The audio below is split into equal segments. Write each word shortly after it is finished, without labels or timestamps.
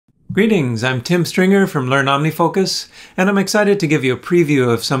Greetings, I'm Tim Stringer from Learn OmniFocus, and I'm excited to give you a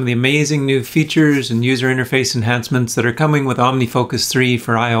preview of some of the amazing new features and user interface enhancements that are coming with OmniFocus 3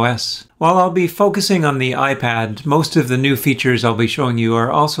 for iOS. While I'll be focusing on the iPad, most of the new features I'll be showing you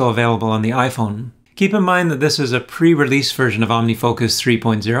are also available on the iPhone. Keep in mind that this is a pre-release version of OmniFocus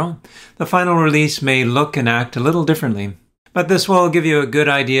 3.0. The final release may look and act a little differently, but this will give you a good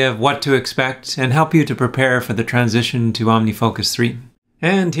idea of what to expect and help you to prepare for the transition to OmniFocus 3.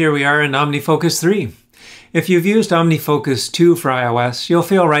 And here we are in OmniFocus 3. If you've used OmniFocus 2 for iOS, you'll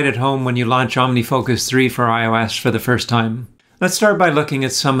feel right at home when you launch OmniFocus 3 for iOS for the first time. Let's start by looking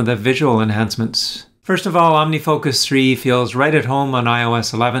at some of the visual enhancements. First of all, OmniFocus 3 feels right at home on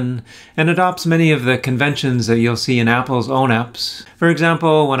iOS 11 and adopts many of the conventions that you'll see in Apple's own apps. For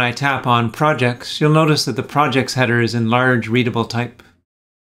example, when I tap on Projects, you'll notice that the Projects header is in large readable type.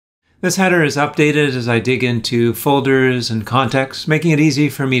 This header is updated as I dig into folders and contexts, making it easy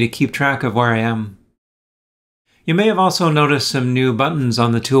for me to keep track of where I am. You may have also noticed some new buttons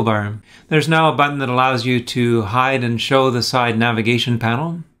on the toolbar. There's now a button that allows you to hide and show the side navigation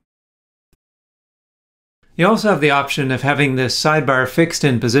panel. You also have the option of having this sidebar fixed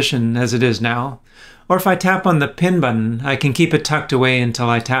in position as it is now, or if I tap on the pin button, I can keep it tucked away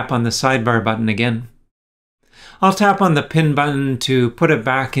until I tap on the sidebar button again. I'll tap on the pin button to put it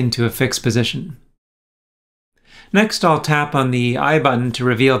back into a fixed position. Next, I'll tap on the I button to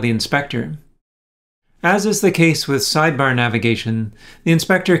reveal the inspector. As is the case with sidebar navigation, the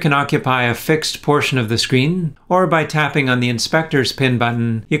inspector can occupy a fixed portion of the screen, or by tapping on the inspector's pin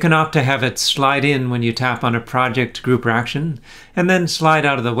button, you can opt to have it slide in when you tap on a project, group, or action, and then slide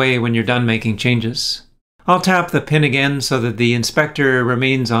out of the way when you're done making changes. I'll tap the pin again so that the inspector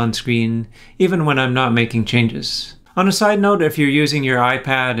remains on screen even when I'm not making changes. On a side note, if you're using your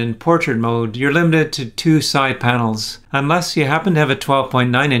iPad in portrait mode, you're limited to 2 side panels, unless you happen to have a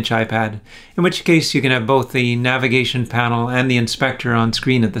 12.9-inch iPad, in which case you can have both the navigation panel and the inspector on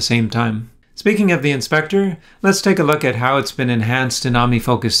screen at the same time. Speaking of the inspector, let's take a look at how it's been enhanced in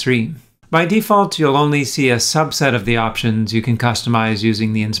OmniFocus 3. By default, you'll only see a subset of the options you can customize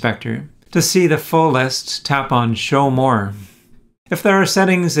using the inspector. To see the full list, tap on Show More. If there are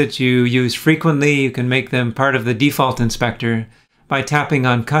settings that you use frequently, you can make them part of the default inspector by tapping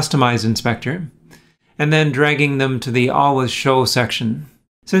on Customize Inspector, and then dragging them to the Always Show section.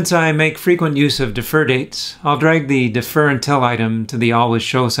 Since I make frequent use of defer dates, I'll drag the Defer Until item to the Always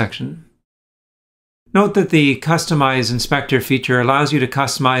Show section. Note that the Customize Inspector feature allows you to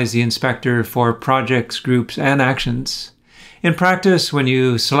customize the inspector for projects, groups, and actions. In practice, when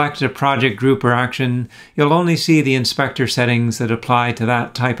you select a project, group, or action, you'll only see the inspector settings that apply to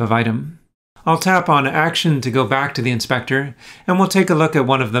that type of item. I'll tap on Action to go back to the inspector, and we'll take a look at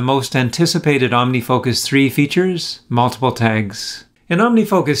one of the most anticipated OmniFocus 3 features, multiple tags. In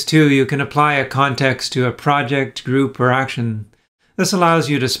OmniFocus 2, you can apply a context to a project, group, or action. This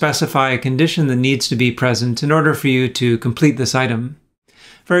allows you to specify a condition that needs to be present in order for you to complete this item.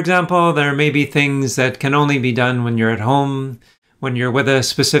 For example, there may be things that can only be done when you're at home, when you're with a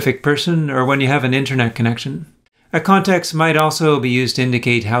specific person, or when you have an internet connection. A context might also be used to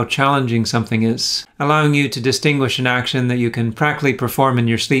indicate how challenging something is, allowing you to distinguish an action that you can practically perform in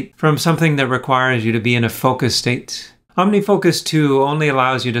your sleep from something that requires you to be in a focused state. OmniFocus 2 only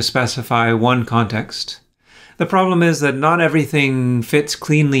allows you to specify one context. The problem is that not everything fits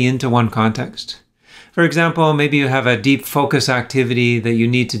cleanly into one context. For example, maybe you have a deep focus activity that you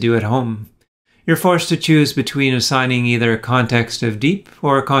need to do at home. You're forced to choose between assigning either a context of deep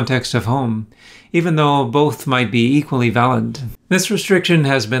or a context of home, even though both might be equally valid. This restriction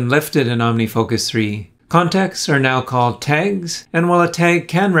has been lifted in OmniFocus 3. Contexts are now called tags, and while a tag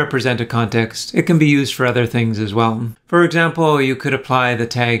can represent a context, it can be used for other things as well. For example, you could apply the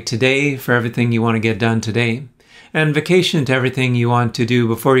tag today for everything you want to get done today, and vacation to everything you want to do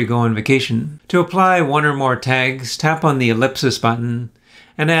before you go on vacation. To apply one or more tags, tap on the ellipsis button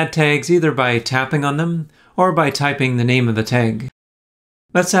and add tags either by tapping on them or by typing the name of the tag.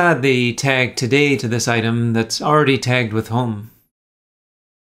 Let's add the tag today to this item that's already tagged with home.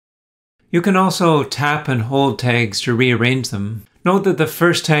 You can also tap and hold tags to rearrange them. Note that the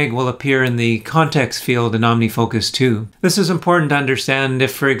first tag will appear in the context field in OmniFocus 2. This is important to understand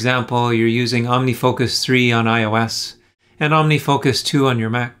if, for example, you're using OmniFocus 3 on iOS and OmniFocus 2 on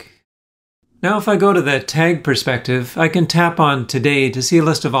your Mac. Now if I go to the tag perspective, I can tap on Today to see a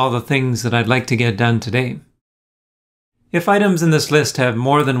list of all the things that I'd like to get done today. If items in this list have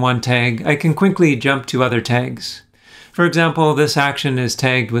more than one tag, I can quickly jump to other tags. For example, this action is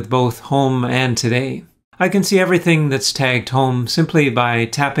tagged with both Home and Today. I can see everything that's tagged home simply by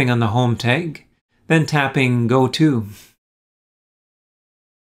tapping on the home tag, then tapping Go To.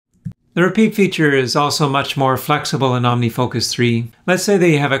 The repeat feature is also much more flexible in OmniFocus 3. Let's say that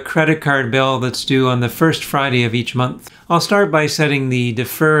you have a credit card bill that's due on the first Friday of each month. I'll start by setting the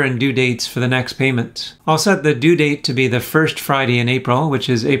defer and due dates for the next payment. I'll set the due date to be the first Friday in April, which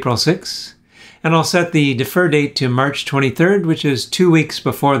is April 6th. And I'll set the defer date to March 23rd, which is 2 weeks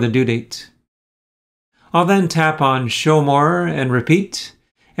before the due date. I'll then tap on Show More and Repeat,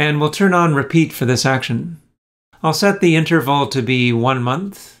 and we'll turn on Repeat for this action. I'll set the interval to be 1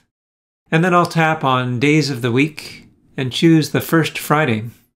 month. And then I'll tap on Days of the Week and choose the first Friday.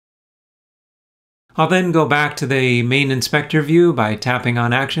 I'll then go back to the main inspector view by tapping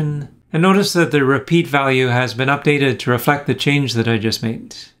on Action, and notice that the repeat value has been updated to reflect the change that I just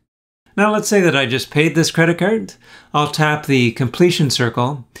made. Now let's say that I just paid this credit card. I'll tap the completion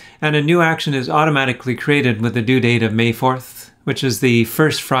circle, and a new action is automatically created with the due date of May 4th, which is the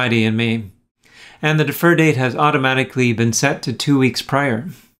first Friday in May. And the defer date has automatically been set to 2 weeks prior.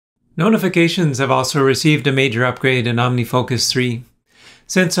 Notifications have also received a major upgrade in OmniFocus 3.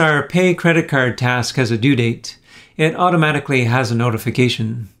 Since our Pay Credit Card task has a due date, it automatically has a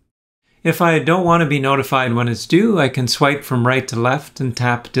notification. If I don't want to be notified when it's due, I can swipe from right to left and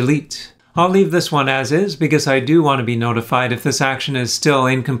tap Delete. I'll leave this one as is because I do want to be notified if this action is still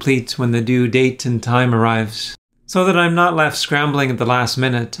incomplete when the due date and time arrives. So that I'm not left scrambling at the last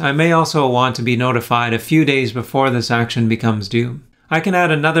minute, I may also want to be notified a few days before this action becomes due. I can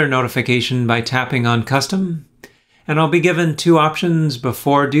add another notification by tapping on Custom, and I'll be given 2 options,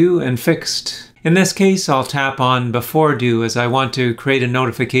 Before Due and Fixed. In this case, I'll tap on Before Due as I want to create a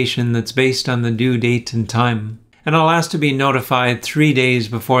notification that's based on the due date and time, and I'll ask to be notified 3 days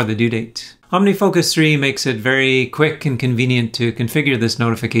before the due date. OmniFocus 3 makes it very quick and convenient to configure this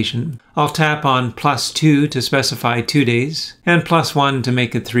notification. I'll tap on +2 to specify 2 days, and +1 to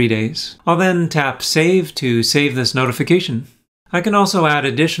make it 3 days. I'll then tap Save to save this notification. I can also add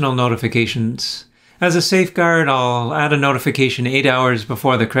additional notifications. As a safeguard, I'll add a notification 8 hours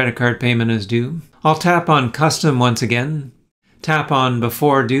before the credit card payment is due. I'll tap on Custom once again, tap on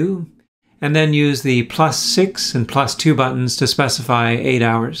Before Due, and then use the +6 and +2 buttons to specify 8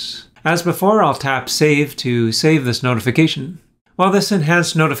 hours. As before, I'll tap Save to save this notification. While this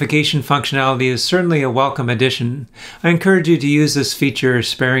enhanced notification functionality is certainly a welcome addition, I encourage you to use this feature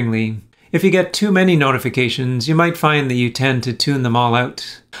sparingly. If you get too many notifications, you might find that you tend to tune them all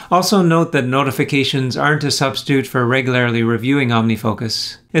out. Also note that notifications aren't a substitute for regularly reviewing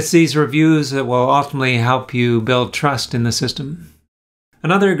OmniFocus. It's these reviews that will ultimately help you build trust in the system.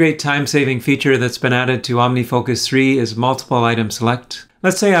 Another great time-saving feature that's been added to OmniFocus 3 is multiple item select.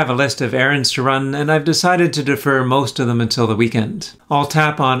 Let's say I have a list of errands to run and I've decided to defer most of them until the weekend. I'll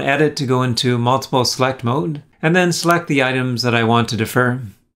tap on Edit to go into multiple select mode, and then select the items that I want to defer.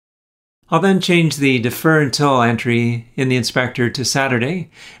 I'll then change the Defer Until entry in the inspector to Saturday,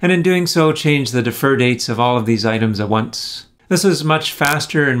 and in doing so change the defer dates of all of these items at once. This is much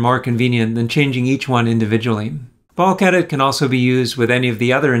faster and more convenient than changing each one individually. Bulk Edit can also be used with any of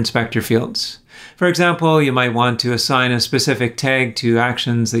the other inspector fields. For example, you might want to assign a specific tag to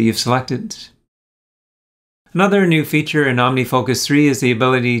actions that you've selected. Another new feature in OmniFocus 3 is the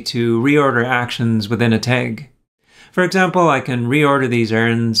ability to reorder actions within a tag. For example, I can reorder these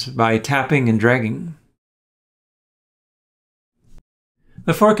errands by tapping and dragging.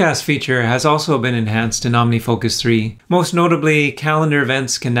 The forecast feature has also been enhanced in OmniFocus 3. Most notably, calendar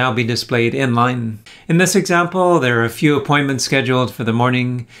events can now be displayed inline. In this example, there are a few appointments scheduled for the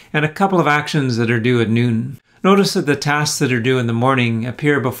morning and a couple of actions that are due at noon. Notice that the tasks that are due in the morning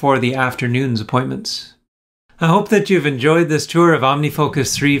appear before the afternoon's appointments. I hope that you've enjoyed this tour of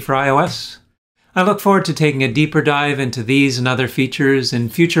OmniFocus 3 for iOS. I look forward to taking a deeper dive into these and other features in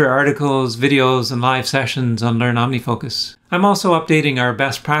future articles, videos, and live sessions on Learn OmniFocus. I'm also updating our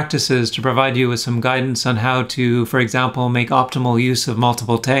best practices to provide you with some guidance on how to, for example, make optimal use of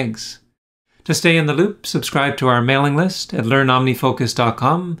multiple tags. To stay in the loop, subscribe to our mailing list at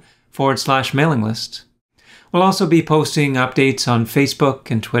learnomnifocus.com/mailing list. We'll also be posting updates on Facebook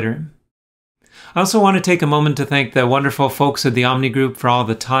and Twitter. I also want to take a moment to thank the wonderful folks at the Omni Group for all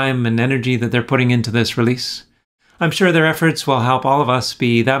the time and energy that they're putting into this release. I'm sure their efforts will help all of us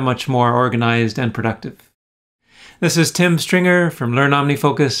be that much more organized and productive. This is Tim Stringer from Learn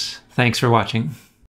OmniFocus. Thanks for watching.